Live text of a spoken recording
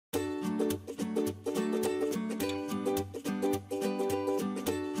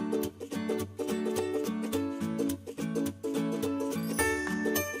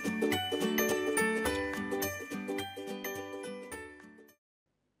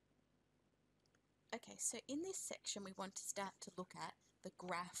Okay, so in this section we want to start to look at the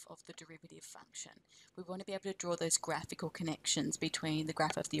graph of the derivative function. We want to be able to draw those graphical connections between the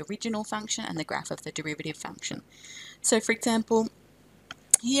graph of the original function and the graph of the derivative function. So for example,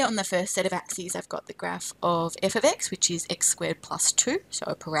 here on the first set of axes I've got the graph of f of x, which is x squared plus 2, so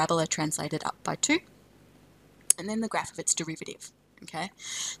a parabola translated up by 2, and then the graph of its derivative. Okay,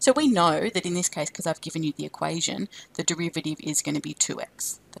 so we know that in this case, because I've given you the equation, the derivative is going to be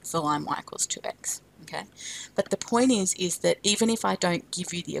 2x. That's the line y equals 2x. Okay, but the point is that even if I don't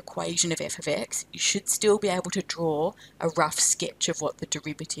give you the equation of f of x, you should still be able to draw a rough sketch of what the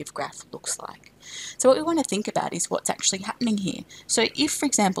derivative graph looks like. So what we want to think about is what's actually happening here. So if, for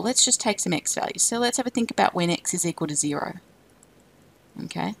example, let's just take some x values. So let's have a think about when x is equal to 0.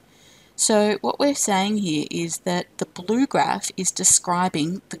 Okay. So what we're saying here is that the blue graph is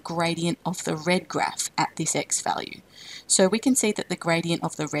describing the gradient of the red graph at this x value. So we can see that the gradient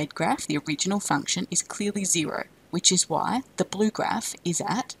of the red graph, the original function, is clearly 0, which is why the blue graph is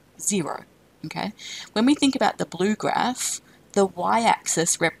at 0. Okay? When we think about the blue graph, the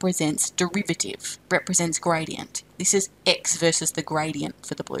y-axis represents derivative, represents gradient. This is x versus the gradient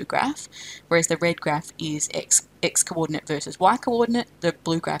for the blue graph, whereas the red graph is x coordinate versus y coordinate. The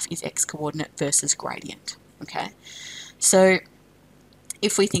blue graph is x coordinate versus gradient. Okay, so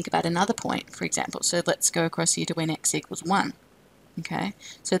if we think about another point, for example, so let's go across here to when x equals 1. Okay,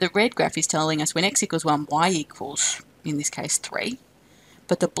 so the red graph is telling us when x equals 1, y equals, in this case, 3.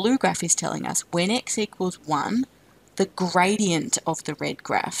 But the blue graph is telling us when x equals 1, the gradient of the red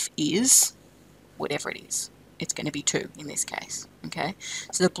graph is whatever it is. It's going to be 2 in this case. Okay,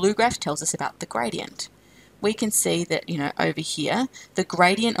 so the blue graph tells us about the gradient. We can see that, over here, the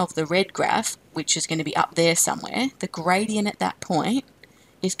gradient of the red graph, which is going to be up there somewhere, the gradient at that point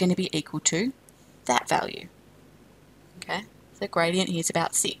is going to be equal to that value. Okay, the gradient here is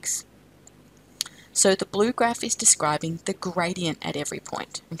about 6. So the blue graph is describing the gradient at every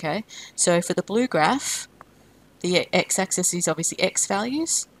point. Okay, so for the blue graph, the x-axis is obviously x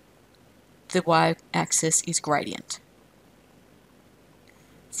values, the y-axis is gradient.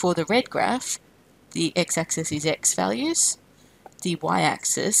 For the red graph, the x-axis is x values, the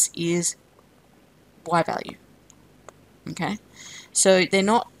y-axis is y value. Okay, so they're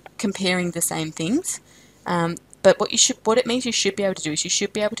not comparing the same things, but what it means you should be able to do is you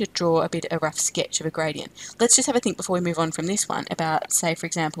should be able to draw a rough sketch of a gradient. Let's just have a think before we move on from this one about, say, for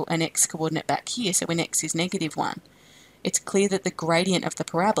example, an x coordinate back here. So when x is -1, it's clear that the gradient of the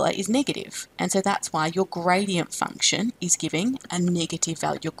parabola is negative, and so that's why your gradient function is giving a negative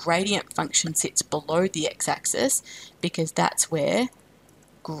value. Your gradient function sits below the x-axis because that's where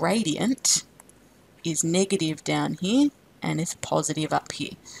gradient is negative down here and is positive up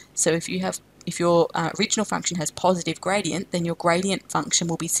here. So if your original function has positive gradient, then your gradient function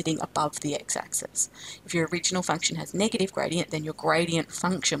will be sitting above the x-axis. If your original function has negative gradient, then your gradient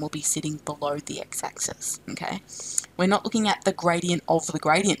function will be sitting below the x-axis. Okay, we're not looking at the gradient of the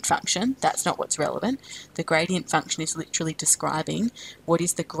gradient function. That's not what's relevant. The gradient function is literally describing what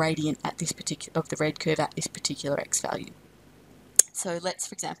is the gradient at this particular of the red curve at this particular x value. So let's,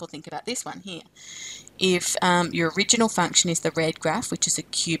 for example, think about this one here. If your original function is the red graph, which is a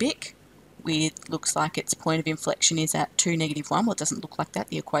cubic, with looks like its point of inflection is at 2, -1. Well, it doesn't look like that.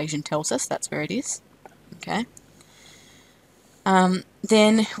 The equation tells us that's where it is. Okay.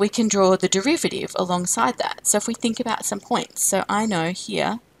 Then we can draw the derivative alongside that. So if we think about some points, so I know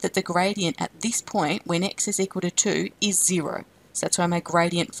here that the gradient at this point, when x is equal to 2, is 0. So that's why my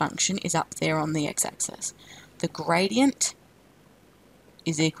gradient function is up there on the x-axis. The gradient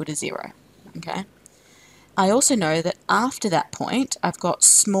is equal to 0. Okay. I also know that after that point, I've got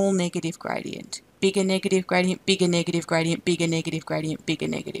small negative gradient, bigger negative gradient, bigger negative gradient, bigger negative gradient, bigger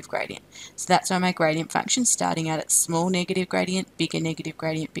negative gradient. So that's why my gradient function starting out at small negative gradient, bigger negative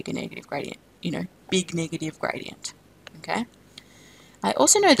gradient, bigger negative gradient, big negative gradient. Okay. I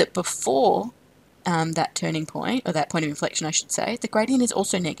also know that before that turning point, or that point of inflection I should say, the gradient is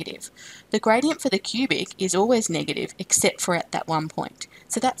also negative. The gradient for the cubic is always negative except for at that one point.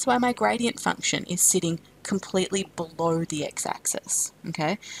 So that's why my gradient function is sitting completely below the x-axis.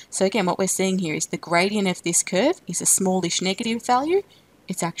 Okay, so again what we're seeing here is the gradient of this curve is a smallish negative value.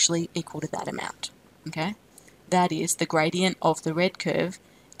 It's actually equal to that amount. Okay, that is the gradient of the red curve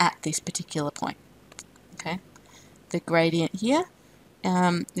at this particular point. Okay, the gradient here,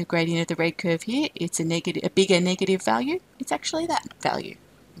 the gradient of the red curve here, it's a bigger negative value. It's actually that value.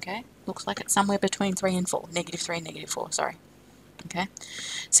 Okay, looks like it's somewhere between 3 and 4, -3 and -4, sorry. Okay,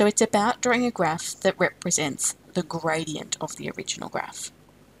 so it's about drawing a graph that represents the gradient of the original graph.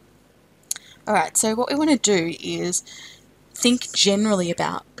 Alright, so what we want to do is think generally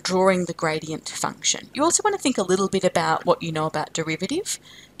about drawing the gradient function. You also want to think a little bit about what you know about derivative.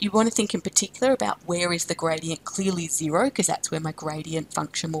 You want to think in particular about where is the gradient clearly 0, because that's where my gradient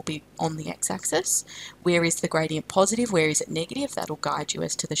function will be on the x-axis. Where is the gradient positive, where is it negative? That'll guide you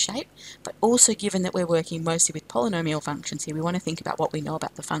as to the shape. But also, given that we're working mostly with polynomial functions here, we want to think about what we know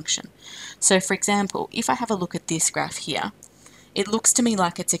about the function. So for example, if I have a look at this graph here, it looks to me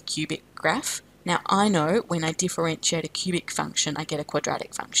like it's a cubic graph. Now I know when I differentiate a cubic function, I get a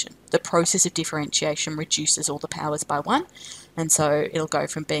quadratic function. The process of differentiation reduces all the powers by 1, and so it'll go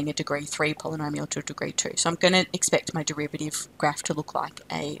from being a degree 3 polynomial to a degree 2. So I'm going to expect my derivative graph to look like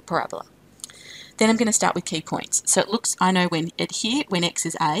a parabola. Then I'm going to start with key points. So it looks, I know when x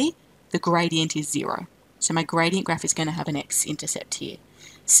is a, the gradient is 0. So my gradient graph is going to have an x-intercept here.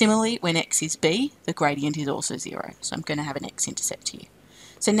 Similarly, when x is b, the gradient is also 0. So I'm going to have an x-intercept here.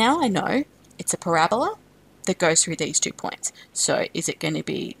 So now I know it's a parabola that goes through these 2 points. So is it going to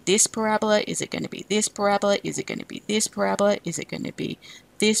be this parabola? Is it going to be this parabola? Is it going to be this parabola? Is it going to be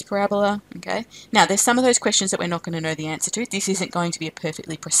this parabola? Okay. Now, there's some of those questions that we're not going to know the answer to. This isn't going to be a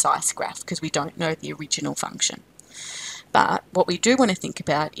perfectly precise graph because we don't know the original function. But what we do want to think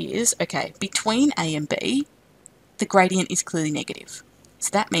about is, okay, between a and b, the gradient is clearly negative. So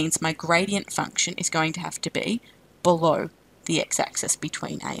that means my gradient function is going to have to be below the x-axis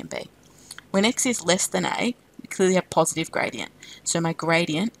between a and b. When x is less than a, we clearly have positive gradient. So my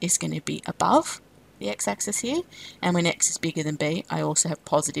gradient is going to be above the x-axis here. And when x is bigger than b, I also have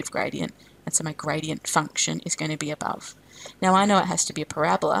positive gradient. And so my gradient function is going to be above. Now I know it has to be a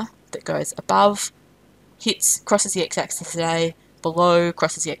parabola that goes above, crosses the x-axis at a, below,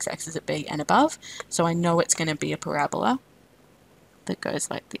 crosses the x-axis at b, and above. So I know it's going to be a parabola that goes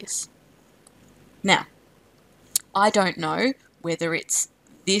like this. Now, I don't know whether it's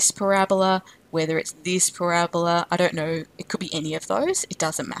this parabola, whether it's this parabola. I don't know. It could be any of those. It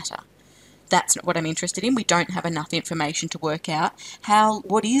doesn't matter. That's not what I'm interested in. We don't have enough information to work out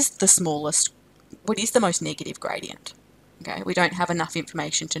what is the smallest, what is the most negative gradient. Okay, we don't have enough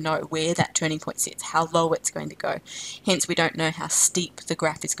information to know where that turning point sits, how low it's going to go. Hence, we don't know how steep the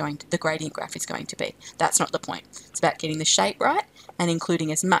gradient graph is going to be. That's not the point. It's about getting the shape right and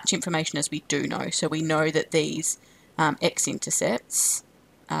including as much information as we do know. So we know that these x-intercepts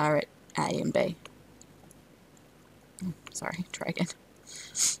are at a and b. Sorry, try again.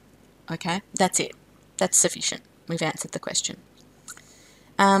 Okay, that's it. That's sufficient. We've answered the question.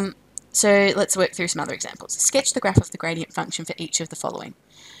 So let's work through some other examples. Sketch the graph of the gradient function for each of the following.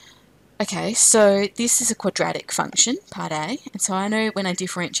 Okay, so this is a quadratic function, part A, and so I know when I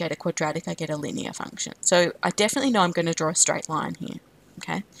differentiate a quadratic, I get a linear function. So I definitely know I'm going to draw a straight line here.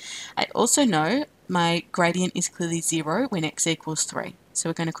 Okay, I also know my gradient is clearly 0 when x equals 3. So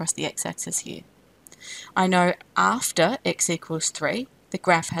we're going to cross the x-axis here. I know after x equals 3, the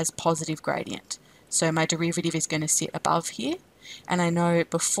graph has positive gradient. So my derivative is going to sit above here. And I know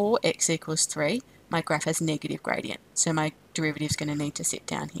before x equals 3, my graph has negative gradient. So my derivative is going to need to sit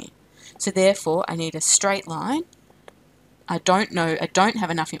down here. So therefore, I need a straight line. I don't have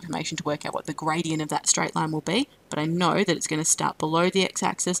enough information to work out what the gradient of that straight line will be, but I know that it's going to start below the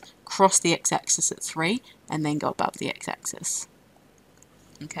x-axis, cross the x-axis at 3, and then go above the x-axis.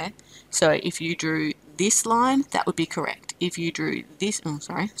 Okay, so if you drew this line, that would be correct. If you drew this, oh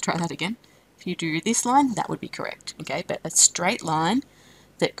sorry, let's try that again. If you drew this line, that would be correct. Okay, but a straight line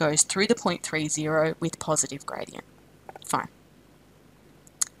that goes through the point 3, 0 with positive gradient. Fine.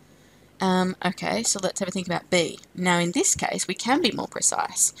 Okay, so let's have a think about B. Now in this case, we can be more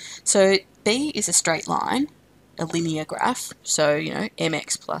precise. So B is a straight line, a linear graph, so you know,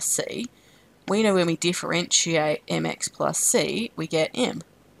 mx plus c. We know when we differentiate mx plus c, we get m.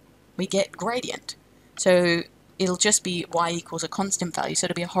 We get gradient. So it'll just be y equals a constant value, so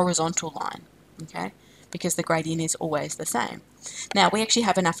it'll be a horizontal line, okay? Because the gradient is always the same. Now, we actually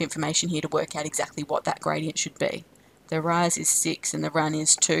have enough information here to work out exactly what that gradient should be. The rise is 6 and the run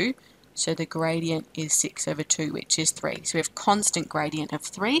is 2, so the gradient is 6 over 2, which is 3. So we have constant gradient of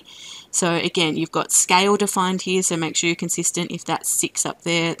 3. So again, you've got scale defined here, so make sure you're consistent. If that's 6 up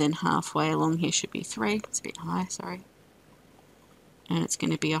there, then halfway along here should be 3. It's a bit high, sorry. And it's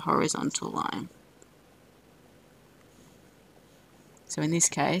going to be a horizontal line. So in this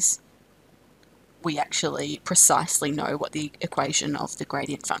case, we actually precisely know what the equation of the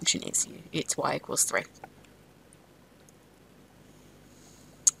gradient function is here. It's y equals 3.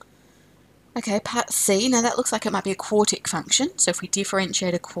 Okay, part C. Now that looks like it might be a quartic function. So if we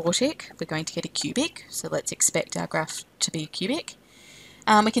differentiate a quartic, we're going to get a cubic. So let's expect our graph to be a cubic.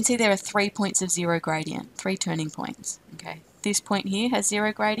 We can see there are 3 points of 0 gradient, 3 turning points. Okay, this point here has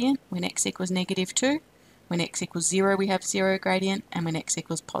 0 gradient when x equals -2. When x equals 0, we have 0 gradient, and when x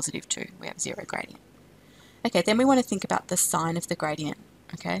equals positive 2, we have 0 gradient. Okay, then we want to think about the sign of the gradient.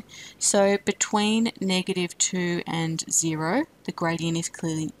 Okay, so between -2 and 0, the gradient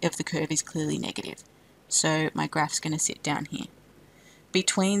of the curve is clearly negative. So my graph's going to sit down here.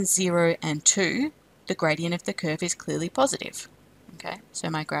 Between 0 and 2, the gradient of the curve is clearly positive. Okay, so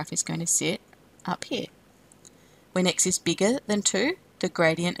my graph is going to sit up here. When x is bigger than 2, the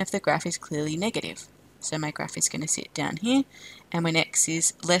gradient of the graph is clearly negative. So my graph is going to sit down here. And when x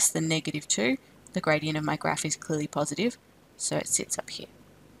is less than -2, the gradient of my graph is clearly positive. So it sits up here.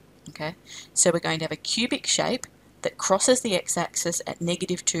 Okay, so we're going to have a cubic shape that crosses the x-axis at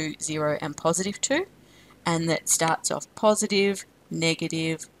 -2, 0, and positive 2, and that starts off positive,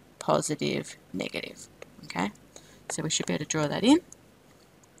 negative, positive, negative. Okay, so we should be able to draw that in.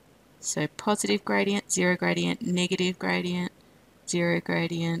 So positive gradient, 0 gradient, negative gradient, 0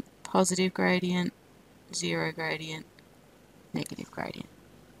 gradient, positive gradient, 0 gradient, negative gradient.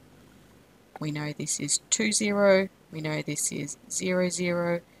 We know this is 2, 0, we know this is 0,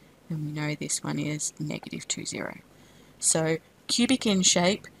 0, and we know this one is -2, 0. So cubic in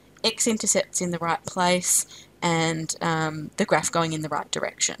shape, x-intercept's in the right place, and the graph going in the right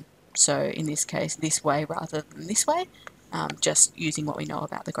direction. So in this case, this way rather than this way, just using what we know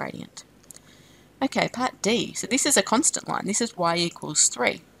about the gradient. Okay, part D. So this is a constant line. This is y equals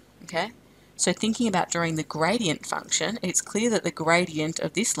 3. Okay, so thinking about drawing the gradient function, it's clear that the gradient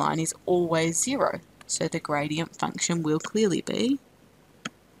of this line is always 0. So the gradient function will clearly be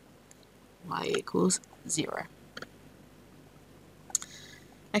y equals 0.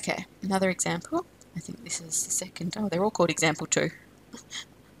 Okay, another example. I think this is the second. Oh, they're all called example 2.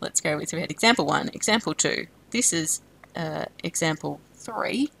 Let's go with, so we had example 1, example 2. This is example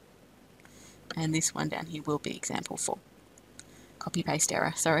 3. And this one down here will be example 4. Copy-paste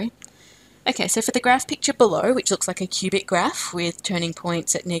error, sorry. Okay, so for the graph picture below, which looks like a cubic graph with turning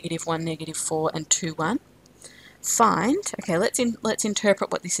points at -1, -4, and 2, 1, find, okay, let's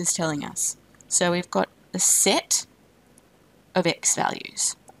interpret what this is telling us. So we've got a set of x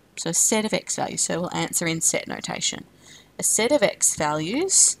values. So a set of x values, so we'll answer in set notation. A set of x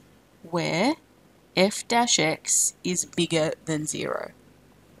values where f dash x is bigger than 0.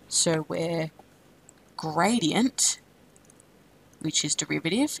 So where gradient, which is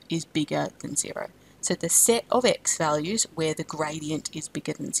derivative, is bigger than 0. So the set of x values where the gradient is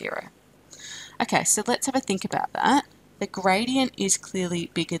bigger than 0. Okay, so let's have a think about that. The gradient is clearly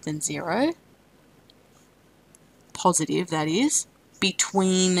bigger than 0, positive that is,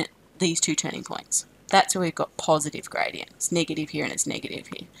 between these two turning points. That's where we've got positive gradient. It's negative here and it's negative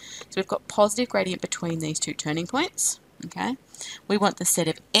here. So we've got positive gradient between these two turning points. Okay, we want the set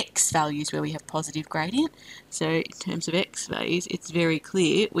of x values where we have positive gradient. So in terms of x values, it's very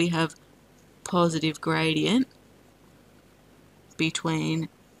clear we have positive gradient between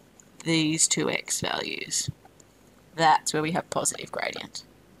these two x values. That's where we have positive gradient.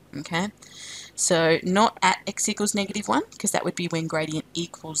 Okay, so not at x equals -1, because that would be when gradient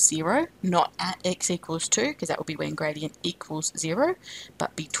equals 0. Not at x equals 2, because that would be when gradient equals 0.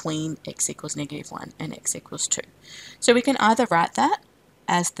 But between x equals -1 and x equals 2. So we can either write that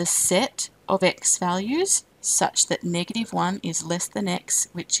as the set of x values such that -1 is less than x,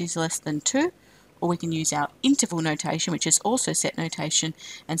 which is less than 2, or we can use our interval notation, which is also set notation,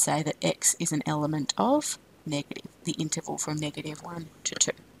 and say that x is an element of negative, the interval from -1 to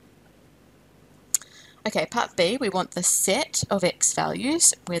 2. Okay, part B, we want the set of x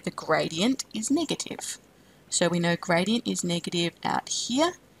values where the gradient is negative. So we know gradient is negative out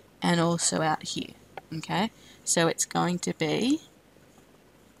here and also out here. Okay, so it's going to be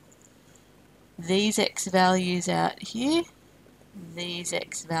these x values out here, these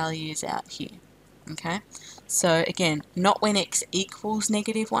x values out here. Okay, so again, not when x equals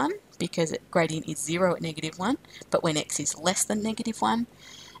 -1, because gradient is 0 at -1, but when x is less than -1,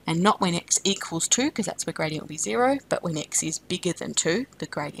 and not when x equals 2, because that's where gradient will be 0, but when x is bigger than 2, the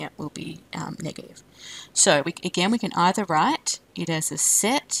gradient will be negative. So we can either write it as a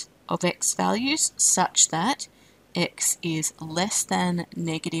set of x values such that x is less than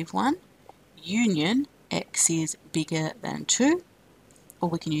 -1, union x is bigger than 2, or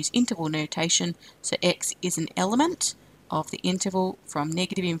we can use interval notation, so x is an element of the interval from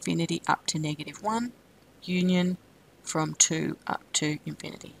 -infinity up to -1, union from 2 up to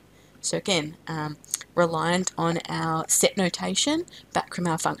infinity. So again, reliant on our set notation back from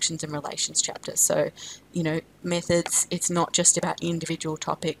our functions and relations chapter. So, you know, methods, it's not just about individual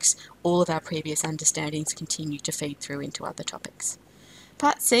topics. All of our previous understandings continue to feed through into other topics.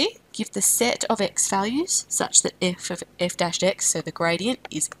 Part C, give the set of x values such that f of f dash x, so the gradient,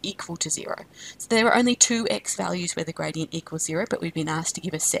 is equal to 0. So there are only two x values where the gradient equals 0, but we've been asked to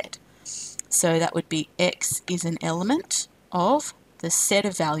give a set. So that would be x is an element of the set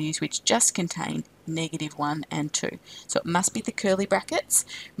of values which just contain -1 and 2. So it must be the curly brackets.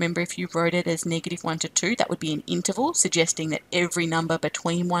 Remember, if you wrote it as -1 to 2, that would be an interval, suggesting that every number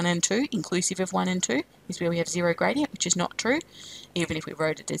between 1 and 2, inclusive of 1 and 2, is where we have 0 gradient, which is not true. Even if we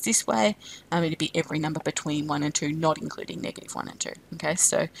wrote it as this way, it'd be every number between 1 and 2, not including -1 and 2. Okay,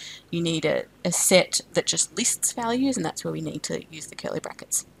 so you need a set that just lists values, and that's where we need to use the curly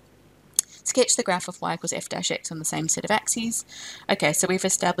brackets. Sketch the graph of y equals f dash x on the same set of axes. Okay, so we've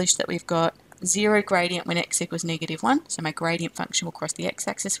established that we've got 0 gradient when x equals -1. So my gradient function will cross the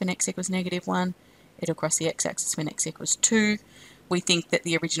x-axis when x equals -1. It'll cross the x-axis when x equals 2. We think that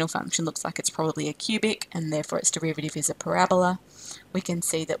the original function looks like it's probably a cubic, and therefore its derivative is a parabola. We can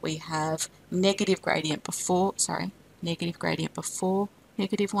see that we have negative gradient before -1,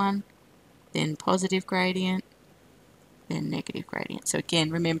 then positive gradient, then negative gradient. So again,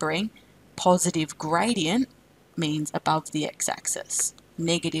 remembering, positive gradient means above the x-axis.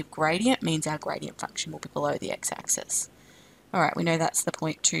 Negative gradient means our gradient function will be below the x-axis. Alright, we know that's the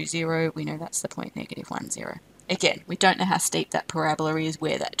point 2, 0. We know that's the point -1, 0. Again, we don't know how steep that parabola is,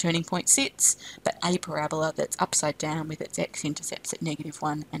 where that turning point sits, but a parabola that's upside down with its x-intercepts at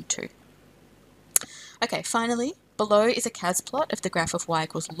 -1 and 2. Okay, finally, below is a CAS plot of the graph of y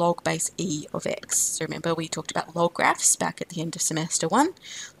equals log base e of x. So remember, we talked about log graphs back at the end of semester 1.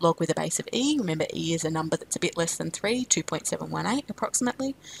 Log with a base of e. Remember, e is a number that's a bit less than 3, 2.718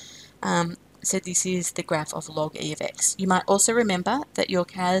 approximately. So this is the graph of log e of x. You might also remember that your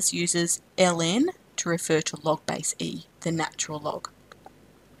CAS uses ln to refer to log base e, the natural log.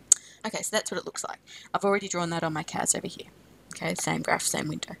 Okay, so that's what it looks like. I've already drawn that on my CAS over here. Okay, same graph, same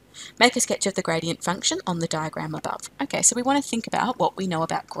window. Make a sketch of the gradient function on the diagram above. Okay, so we want to think about what we know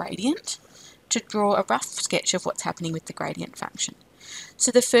about gradient to draw a rough sketch of what's happening with the gradient function.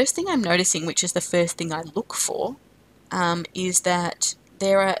 So the first thing I'm noticing, which is the first thing I look for, is that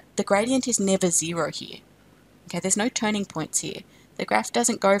the gradient is never 0 here. Okay, there's no turning points here. The graph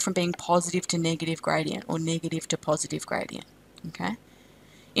doesn't go from being positive to negative gradient or negative to positive gradient. Okay.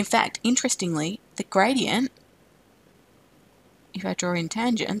 In fact, interestingly, the gradient, if I draw in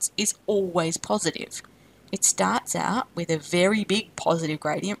tangents, is always positive. It starts out with a very big positive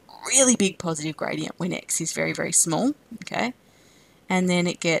gradient, really big positive gradient when x is very, very small, okay? And then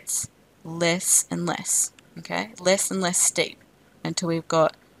it gets less and less, okay? Less and less steep until we've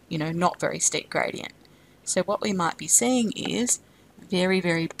got, not very steep gradient. So what we might be seeing is very,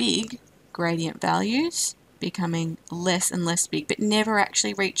 very big gradient values becoming less and less big, but never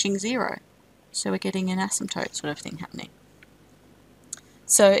actually reaching 0. So we're getting an asymptote sort of thing happening.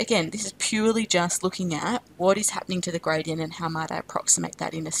 So again, this is purely just looking at what is happening to the gradient and how might I approximate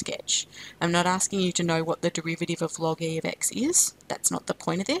that in a sketch. I'm not asking you to know what the derivative of log e of x is. That's not the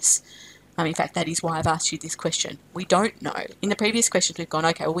point of this. In fact, that is why I've asked you this question. We don't know. In the previous questions, we've gone,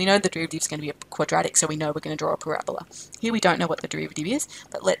 okay, well, we know the derivative is going to be a quadratic, so we know we're going to draw a parabola. Here we don't know what the derivative is,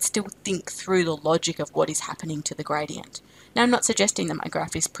 but let's still think through the logic of what is happening to the gradient. Now, I'm not suggesting that my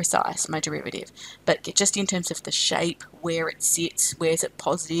graph is precise, my derivative, but just in terms of the shape, where it sits, where is it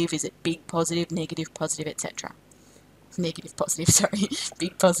positive, is it big positive, negative positive, etc. Negative positive, sorry,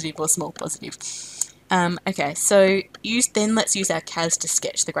 big positive or small positive. Okay, so let's use our CAS to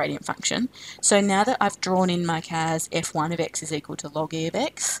sketch the gradient function. So now that I've drawn in my CAS f1 of x is equal to log e of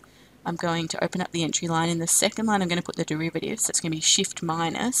x, I'm going to open up the entry line. In the second line, I'm going to put the derivative, so it's going to be shift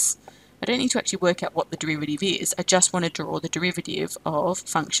minus. I don't need to actually work out what the derivative is. I just want to draw the derivative of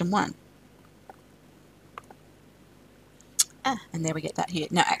function 1. And there we get that here.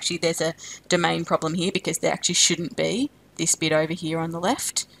 Now, actually, there's a domain problem here because there actually shouldn't be this bit over here on the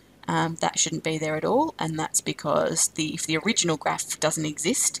left. That shouldn't be there at all, and that's because if the original graph doesn't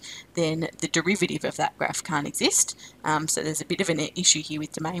exist, then the derivative of that graph can't exist. So there's a bit of an issue here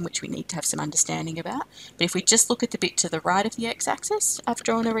with domain, which we need to have some understanding about. But if we just look at the bit to the right of the x-axis, I've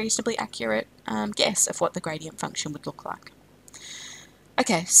drawn a reasonably accurate guess of what the gradient function would look like.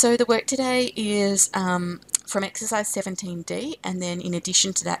 Okay, so the work today is from exercise 17D, and then in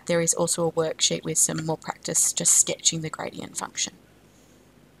addition to that, there is also a worksheet with some more practice just sketching the gradient function.